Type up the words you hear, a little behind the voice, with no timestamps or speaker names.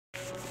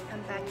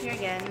I'm back here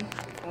again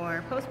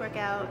for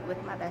post-workout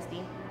with my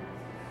bestie.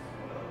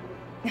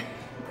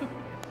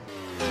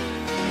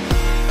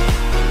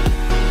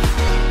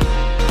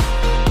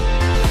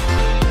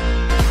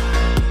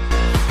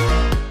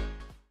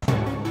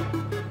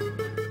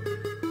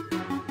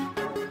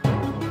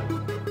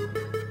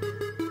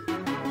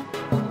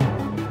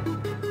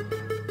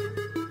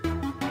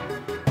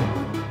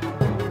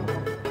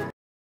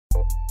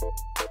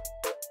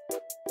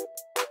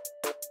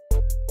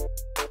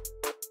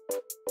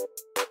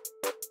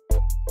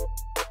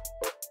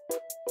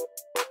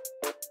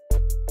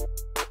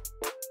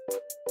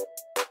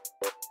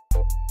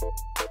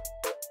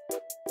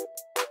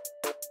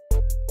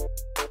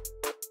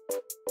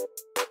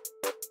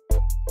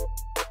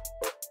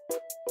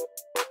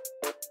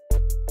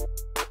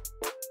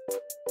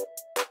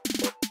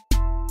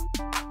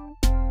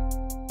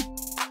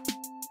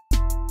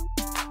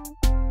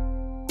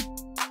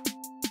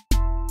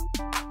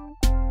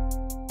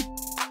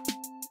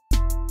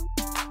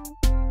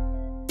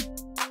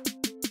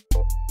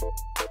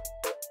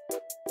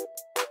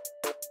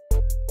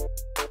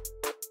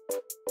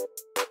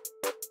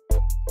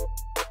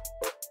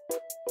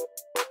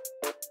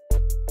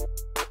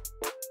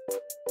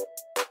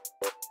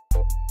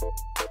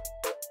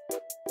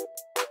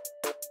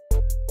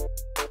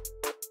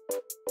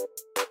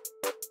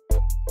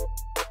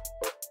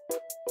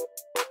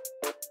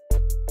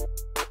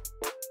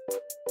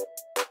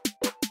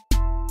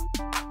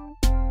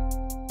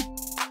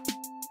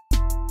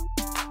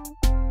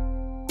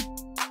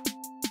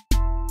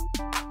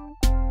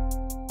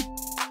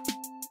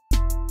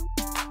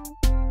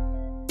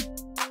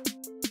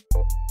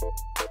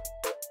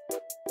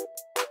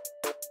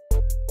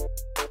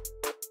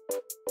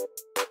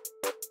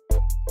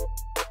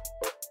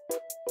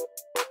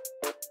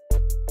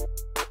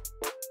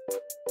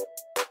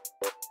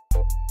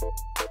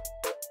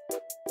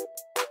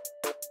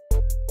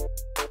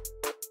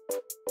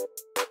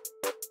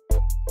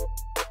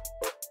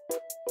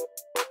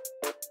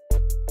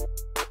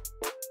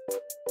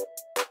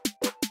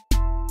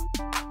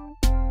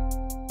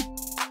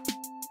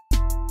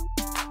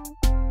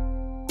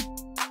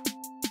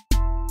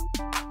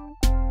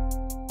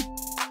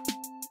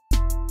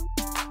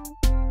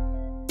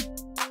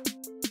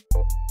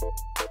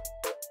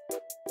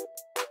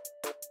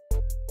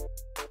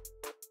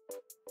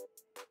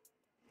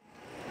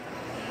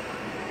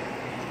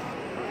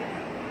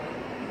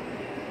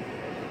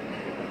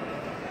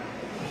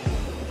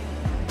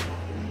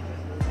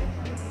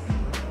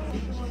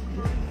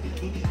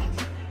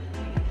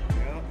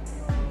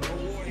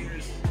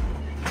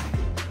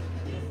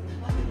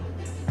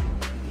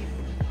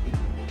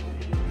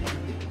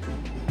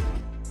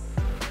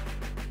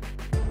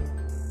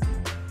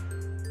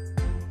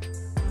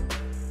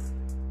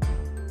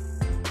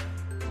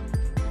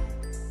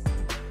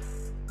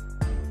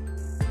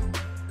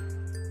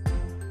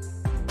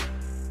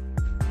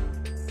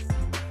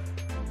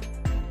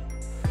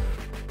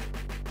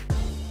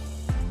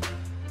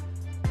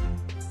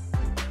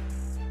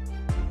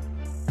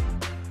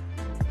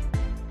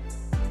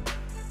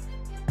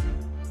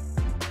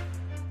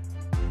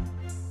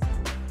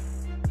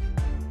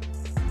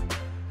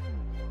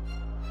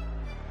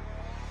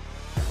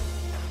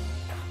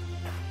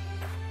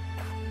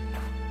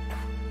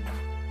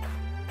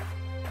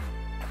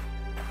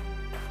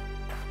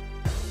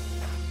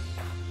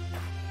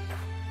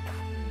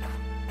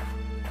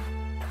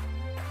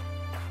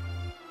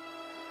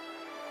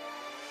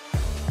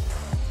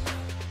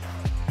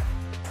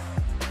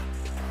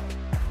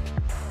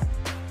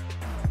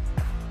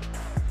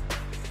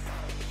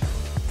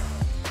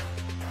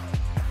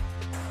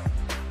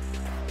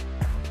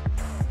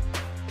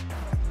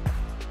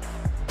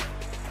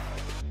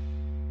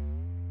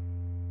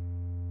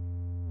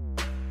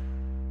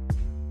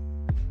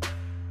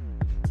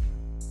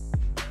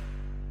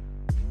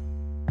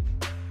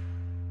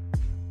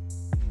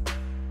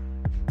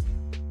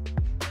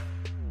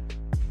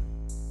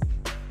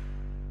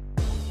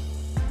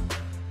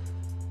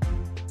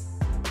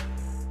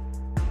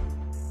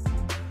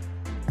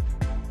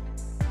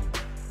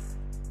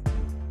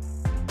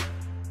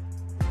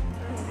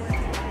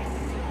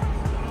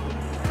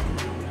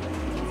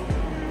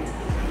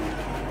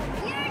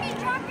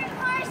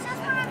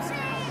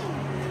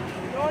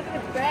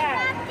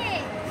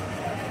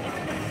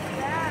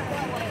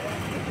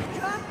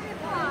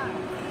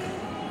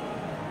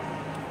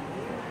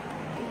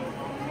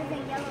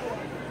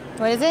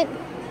 What is it?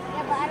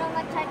 Yeah, but I don't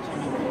like touching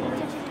it because it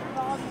touches the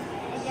balls.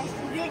 I guess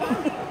you did.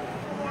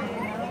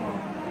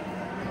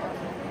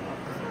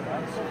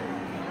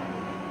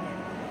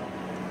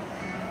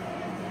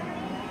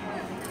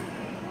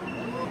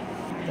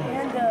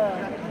 Panda.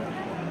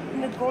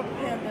 And the gold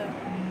panda.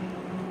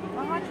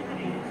 How much is it?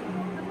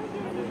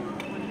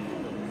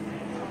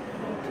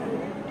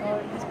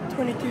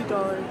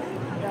 $22.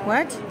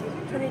 What?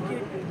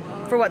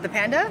 22. For what, the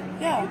panda?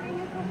 Yeah.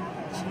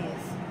 Jeez.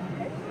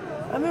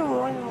 I'm in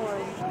one,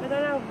 but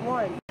I don't have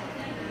one.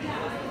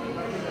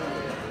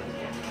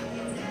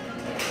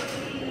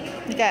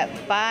 You got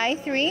buy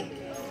 3,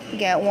 you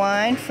got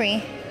 1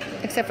 free.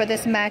 Except for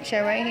this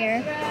matcha right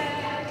here.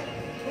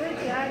 Where's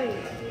Daddy? Is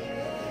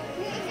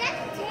that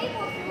the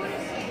table if you want to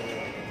sit?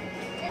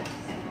 Yeah,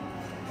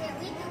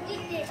 we can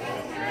eat this.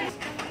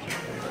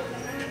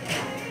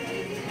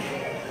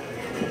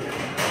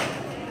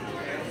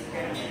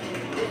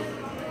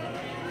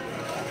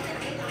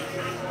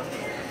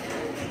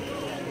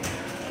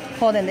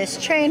 Holding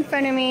this tray in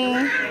front of me.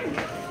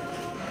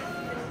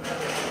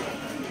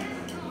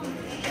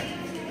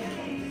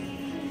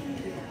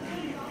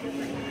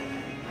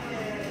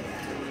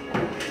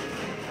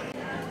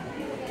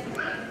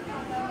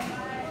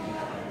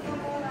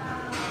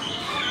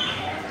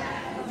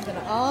 Look at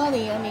all the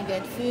yummy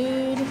good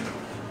food.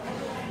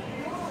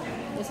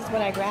 This is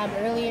what I grabbed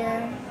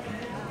earlier.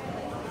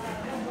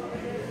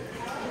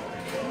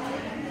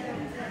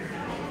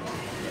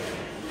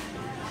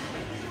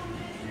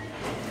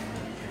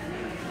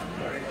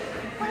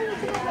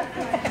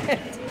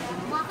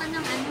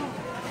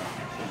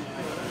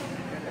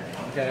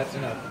 Okay, that's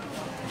enough.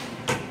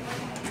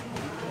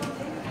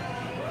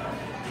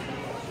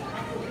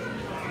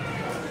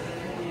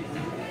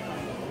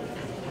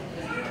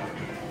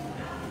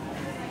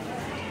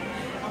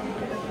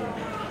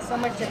 So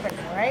much different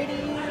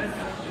varieties.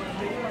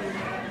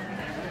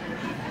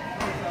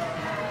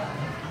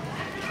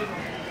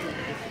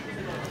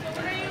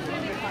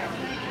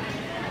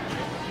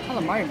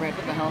 Calamari bread,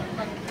 what the hell?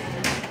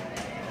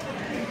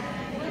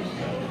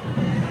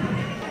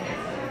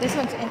 This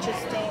one's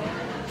interesting.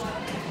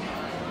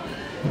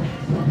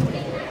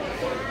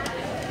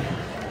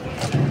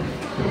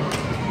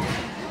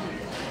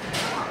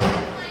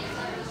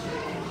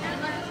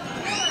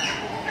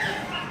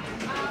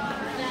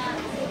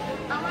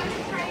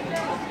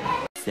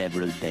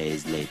 Several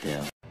days later.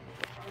 About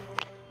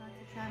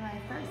to try my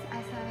first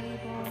acai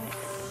bowl.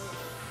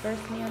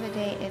 First meal of the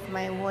day is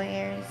my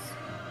Warriors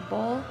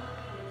bowl.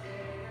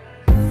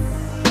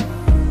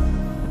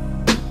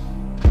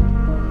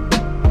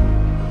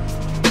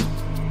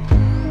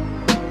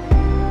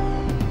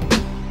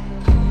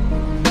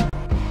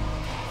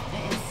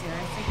 It is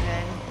seriously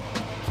good.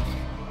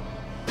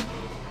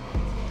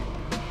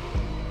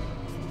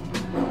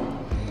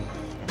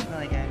 It's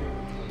really good.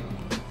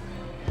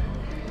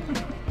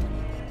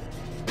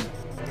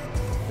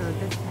 So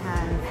this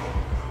has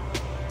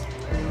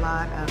a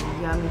lot of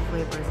yummy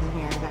flavors in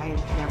here that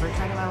I've never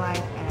tried in my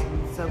life, and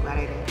I'm so glad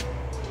I did.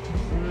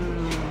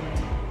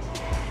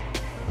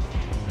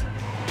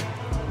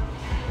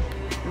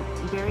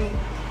 Berry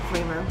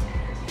flavor,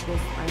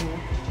 this right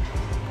here.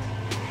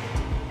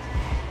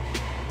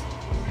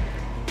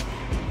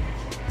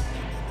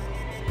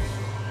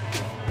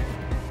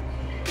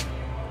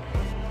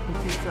 It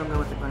tastes so good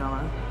with the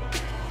granola.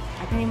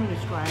 I can't even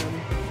describe.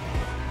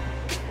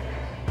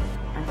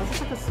 I guess it's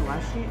like a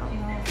slushy. Oh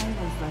no, it's not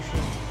even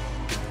slushy.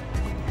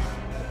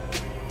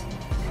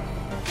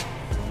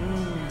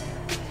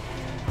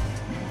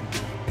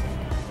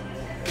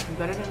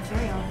 Better than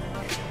cereal.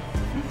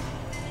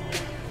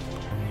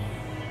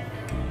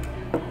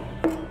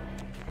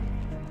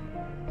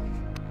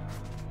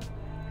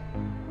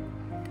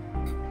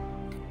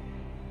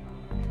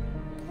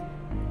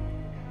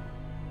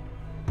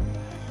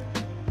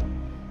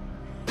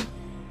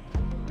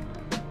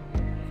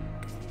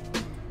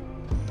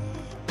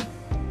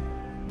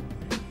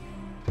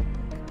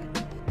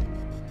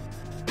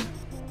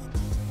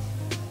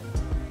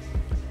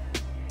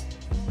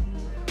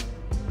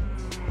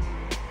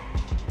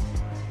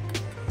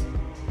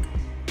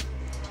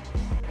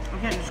 I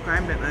can't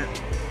describe it, but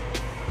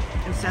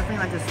it's definitely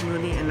like a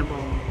smoothie in a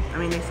bowl. I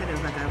mean, they said it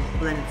was like a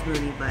blended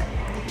smoothie, but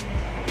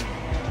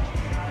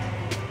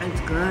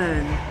it's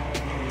good.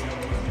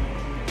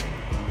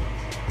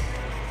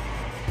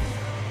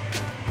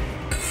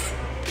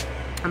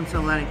 I'm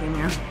so glad I came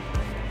here.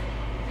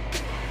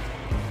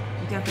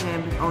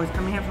 Definitely always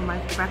coming here for my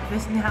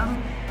breakfast now.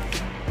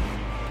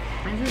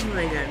 This is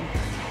really good.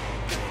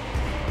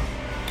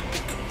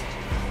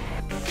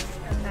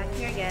 I'm back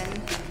here again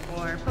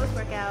for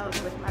post-workout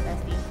with my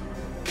bestie.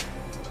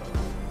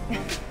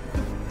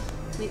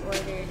 We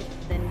ordered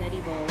the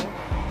nutty bowl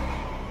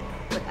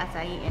with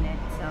acai in it,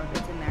 so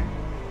it's in there.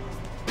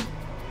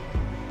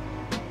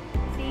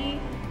 See?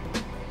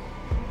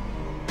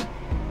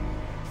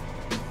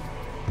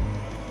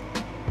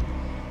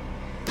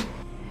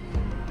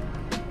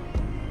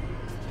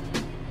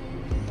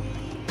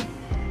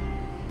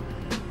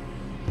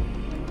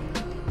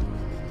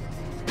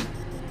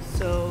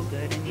 So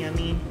good and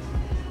yummy.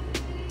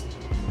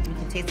 You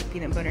can taste the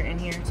peanut butter in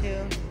here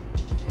too.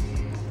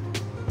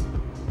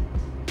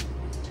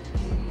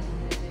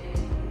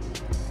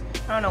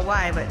 I don't know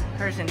why, but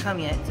hers didn't come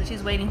yet, so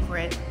she's waiting for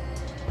it.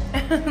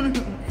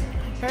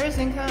 Hers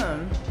didn't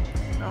come.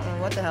 I don't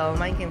know what the hell,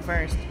 mine came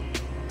first.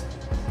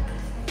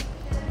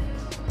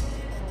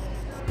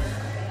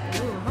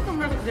 Ooh, how come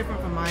hers is different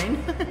from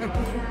mine?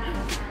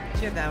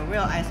 She had that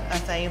real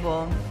acai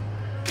bowl.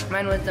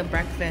 Mine was the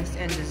breakfast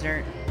and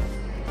dessert.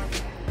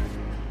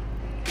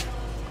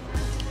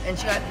 And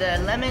she got the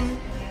lemon,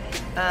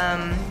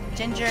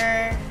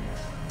 ginger,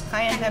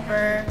 cayenne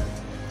pepper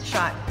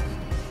shot.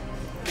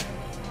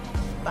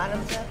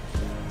 Bottoms up.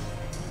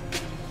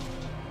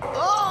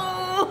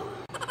 Oh!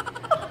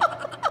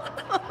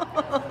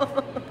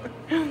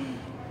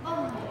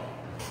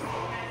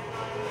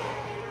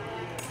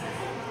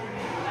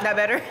 That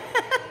better?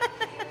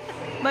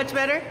 Much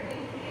better?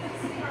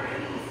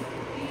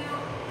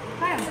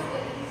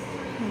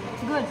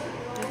 It's good.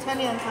 It's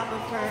honey on top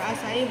of her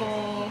acai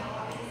bowl.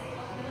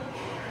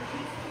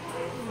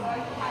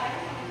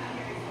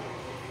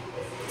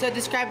 So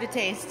describe the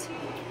taste.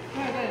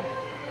 Very good.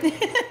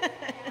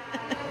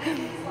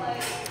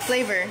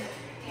 Flavor.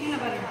 Peanut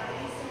butter.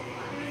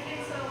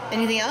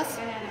 Anything else?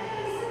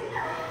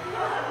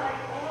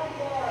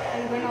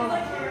 And granola.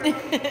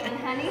 And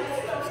honey.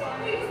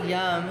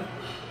 Yum.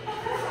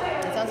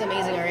 That sounds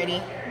amazing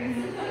already.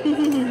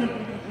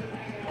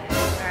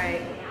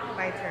 Alright,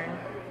 my turn.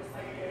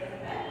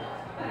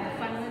 Have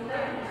fun with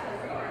that.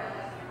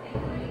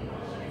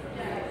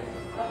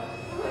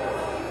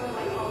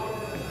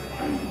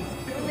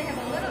 We only have a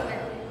little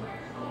bit.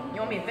 You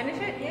want me to finish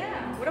it?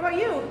 Yeah. What about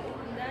you?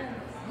 I'm done.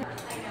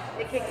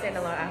 It kicks in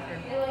a lot after.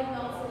 It like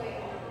melts away.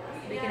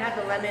 You can have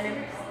the lemon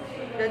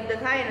and the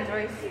cayenne is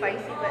very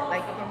spicy, but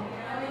like you can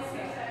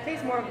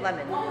taste more of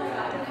lemon.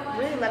 It's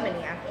really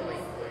lemony actually.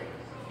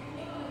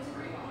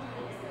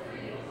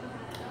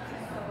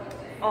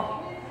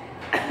 Oh,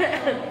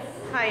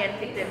 cayenne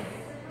kicked in.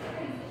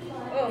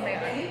 Oh my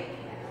god.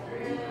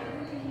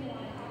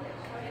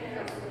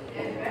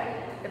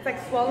 It's like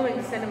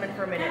swallowing cinnamon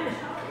for a minute.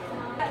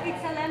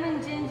 It's a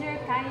lemon ginger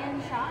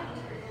cayenne shot.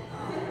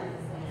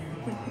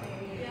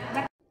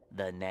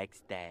 The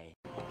next day.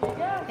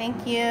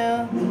 Thank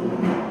you.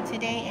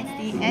 Today is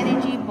the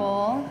energy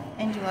bowl,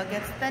 and Jewel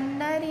gets the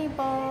nutty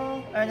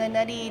bowl, or the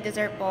nutty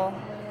dessert bowl.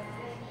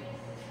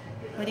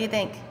 What do you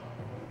think?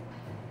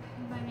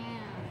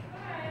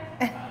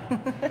 Banana.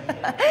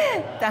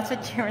 That's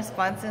what your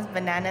response is,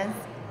 bananas?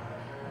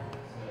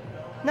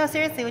 No,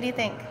 seriously, what do you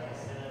think?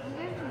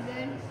 This is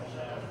good.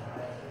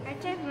 I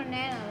taste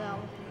banana though.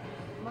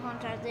 But I'm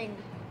trying.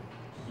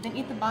 Then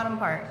eat the bottom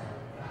part.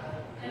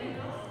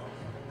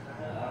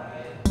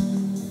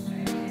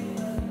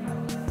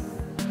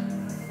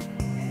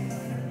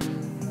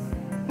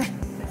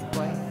 This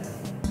boy.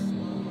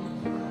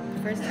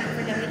 First time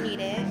we're gonna eat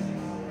it.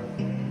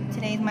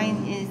 Today's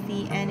mine is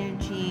the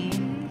energy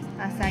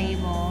acai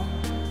bowl.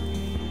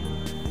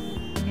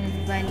 And it's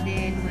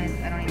blended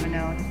with, I don't even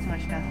know, there's too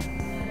much stuff.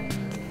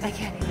 I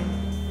can't even.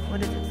 What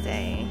does it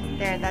say?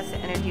 There, that's the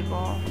energy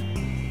bowl.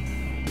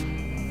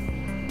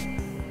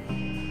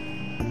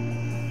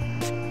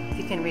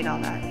 You can read all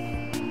that.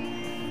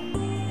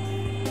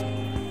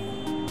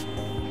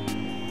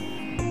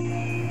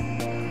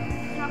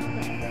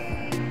 Chocolate.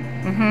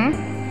 Mm-hmm.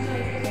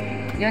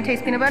 You want to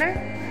taste peanut butter?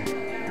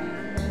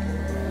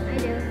 I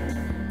do.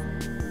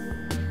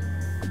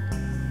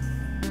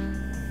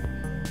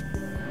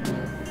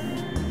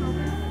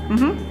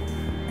 Mm-hmm.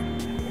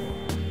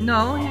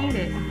 No, you eat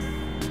it.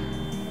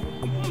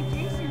 I can't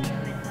taste any of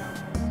it though.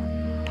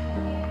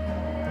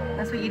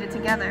 That's why we eat it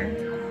together.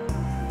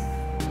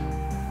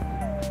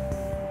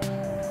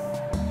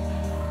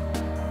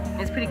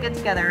 It's pretty good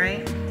together,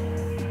 right? So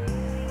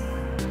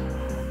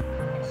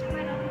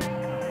I don't like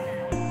all that.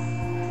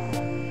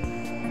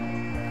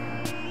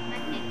 I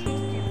can't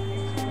taste it when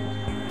it's together.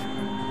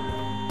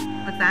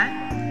 What's that?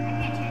 I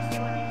can't taste it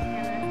when it's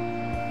together.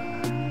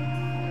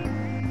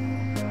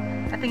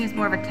 I think it's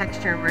more of a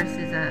texture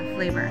versus a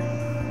flavor.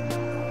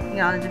 You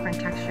got all the different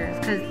textures.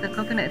 Because the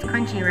coconut is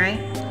crunchy,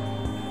 right?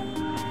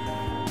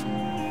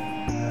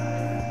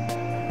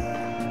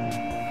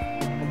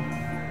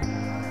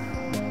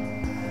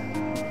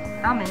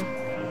 Almond.